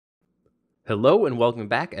Hello and welcome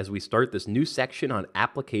back as we start this new section on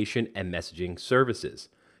application and messaging services.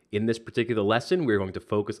 In this particular lesson, we're going to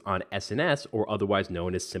focus on SNS, or otherwise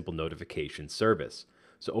known as Simple Notification Service.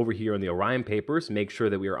 So over here in the Orion papers, make sure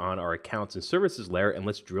that we are on our accounts and services layer, and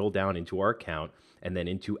let's drill down into our account and then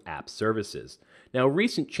into app services. Now, a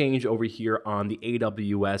recent change over here on the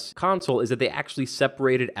AWS console is that they actually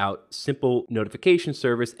separated out Simple Notification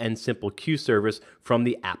Service and Simple Queue Service from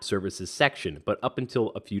the App Services section. But up until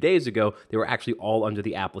a few days ago, they were actually all under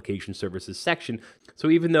the Application Services section.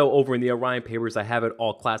 So even though over in the Orion papers, I have it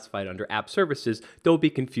all classified under App Services, don't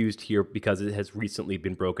be confused here because it has recently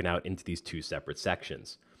been broken out into these two separate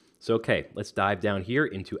sections. So, okay, let's dive down here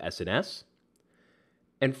into SNS.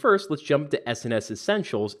 And first, let's jump to SNS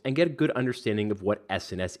Essentials and get a good understanding of what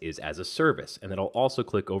SNS is as a service. And then I'll also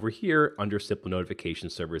click over here under Simple Notification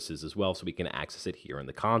Services as well so we can access it here in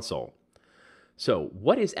the console. So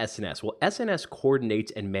what is SNS? Well, SNS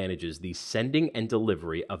coordinates and manages the sending and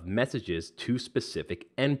delivery of messages to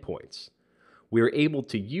specific endpoints. We are able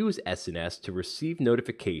to use SNS to receive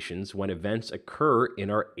notifications when events occur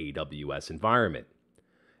in our AWS environment.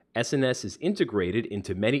 SNS is integrated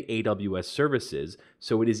into many AWS services,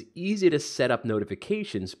 so it is easy to set up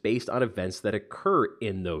notifications based on events that occur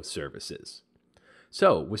in those services.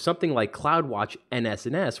 So with something like CloudWatch and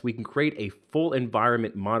SNS, we can create a full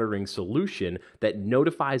environment monitoring solution that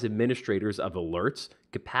notifies administrators of alerts,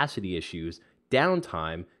 capacity issues,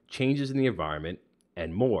 downtime, changes in the environment,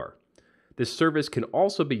 and more. This service can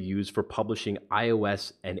also be used for publishing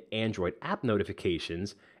iOS and Android app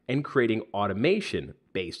notifications and creating automation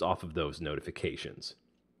based off of those notifications.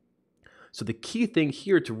 So the key thing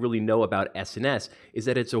here to really know about SNS is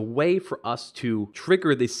that it's a way for us to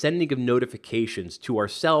trigger the sending of notifications to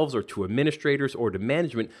ourselves or to administrators or to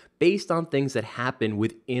management based on things that happen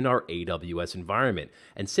within our AWS environment.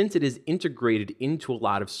 And since it is integrated into a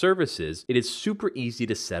lot of services, it is super easy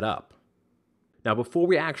to set up. Now, before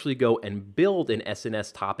we actually go and build an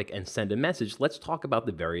SNS topic and send a message, let's talk about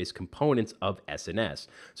the various components of SNS.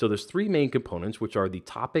 So there's three main components, which are the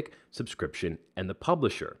topic, subscription, and the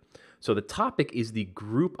publisher. So the topic is the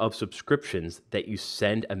group of subscriptions that you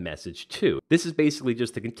send a message to. This is basically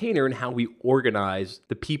just the container and how we organize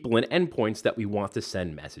the people and endpoints that we want to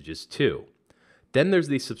send messages to. Then there's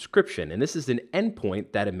the subscription, and this is an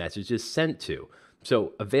endpoint that a message is sent to.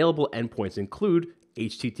 So available endpoints include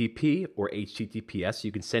HTTP or HTTPS,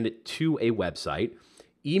 you can send it to a website,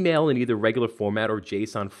 email in either regular format or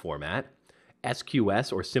JSON format,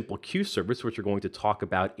 SQS or Simple Queue Service, which we're going to talk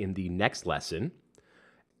about in the next lesson,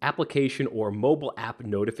 application or mobile app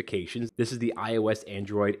notifications. This is the iOS,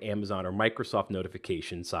 Android, Amazon, or Microsoft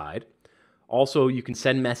notification side. Also, you can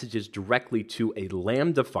send messages directly to a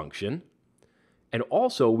Lambda function. And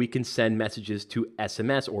also, we can send messages to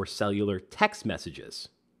SMS or cellular text messages.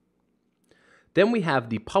 Then we have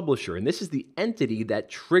the publisher, and this is the entity that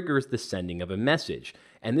triggers the sending of a message.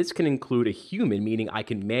 And this can include a human, meaning I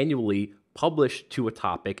can manually publish to a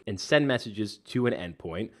topic and send messages to an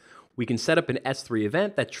endpoint. We can set up an S3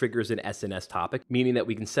 event that triggers an SNS topic, meaning that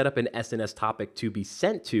we can set up an SNS topic to be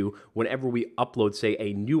sent to whenever we upload, say,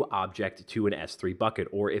 a new object to an S3 bucket,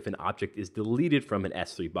 or if an object is deleted from an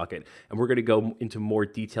S3 bucket. And we're going to go into more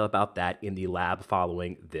detail about that in the lab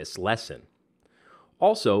following this lesson.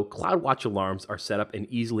 Also, CloudWatch alarms are set up and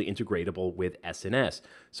easily integratable with SNS.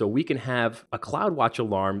 So we can have a CloudWatch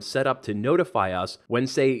alarm set up to notify us when,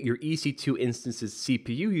 say, your EC2 instance's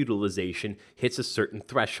CPU utilization hits a certain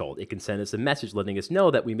threshold. It can send us a message letting us know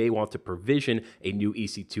that we may want to provision a new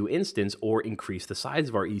EC2 instance or increase the size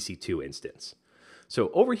of our EC2 instance.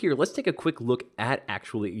 So over here, let's take a quick look at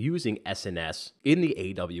actually using SNS in the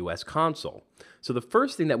AWS console. So the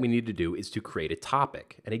first thing that we need to do is to create a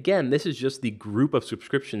topic. And again, this is just the group of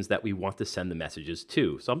subscriptions that we want to send the messages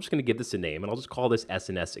to. So I'm just going to give this a name, and I'll just call this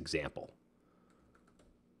SNS example.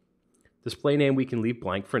 Display name we can leave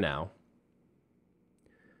blank for now.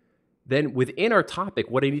 Then within our topic,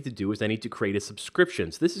 what I need to do is I need to create a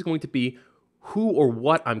subscription. So this is going to be who or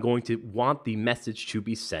what I'm going to want the message to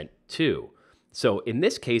be sent to. So in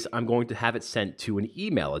this case, I'm going to have it sent to an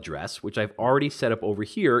email address, which I've already set up over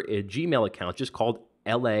here, a Gmail account just called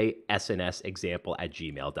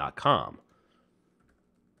lasnsexample@gmail.com.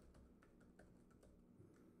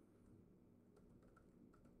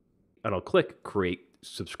 And I'll click Create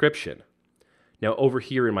Subscription. Now over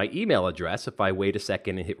here in my email address, if I wait a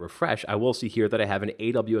second and hit refresh, I will see here that I have an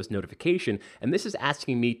AWS notification, and this is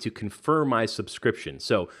asking me to confirm my subscription.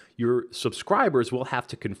 So your subscribers will have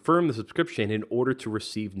to confirm the subscription in order to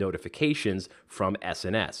receive notifications from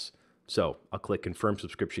SNS. So I'll click Confirm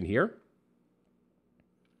Subscription here.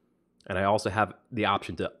 And I also have the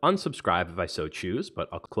option to unsubscribe if I so choose, but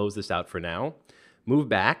I'll close this out for now. Move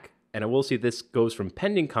back, and I will see this goes from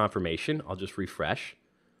pending confirmation, I'll just refresh,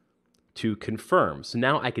 to confirm. So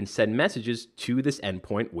now I can send messages to this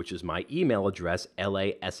endpoint, which is my email address,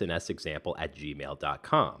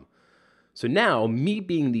 lasnsexample@gmail.com. So now, me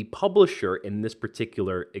being the publisher in this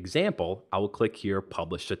particular example, I will click here,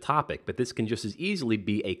 Publish to Topic, but this can just as easily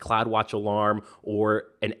be a CloudWatch alarm or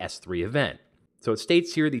an S3 event. So it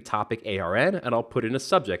states here the topic ARN, and I'll put in a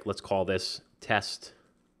subject. Let's call this test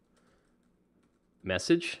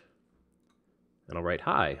message, and I'll write,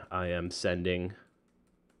 hi, I am sending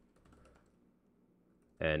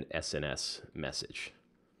an SNS message.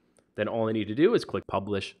 Then all I need to do is click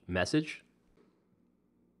Publish Message,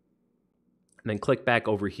 and then click back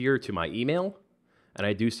over here to my email. And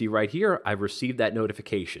I do see right here, I've received that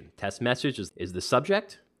notification. Test message is the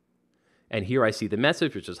subject. And here I see the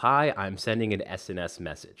message, which is, hi, I'm sending an SNS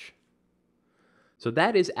message. So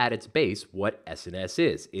that is at its base what SNS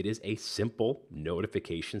is. It is a simple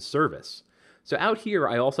notification service. So out here,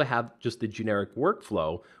 I also have just the generic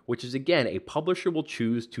workflow, which is, again, a publisher will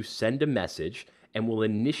choose to send a message and will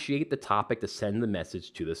initiate the topic to send the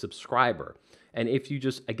message to the subscriber. And if you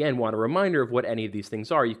just, again, want a reminder of what any of these things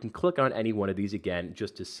are, you can click on any one of these again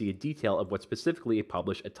just to see a detail of what specifically a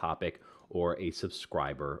publish, a topic, or a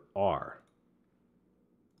subscriber are.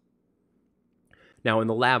 Now, in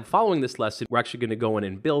the lab following this lesson, we're actually going to go in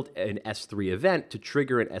and build an S3 event to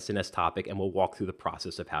trigger an SNS topic, and we'll walk through the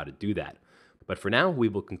process of how to do that. But for now, we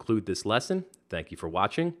will conclude this lesson. Thank you for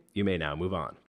watching. You may now move on.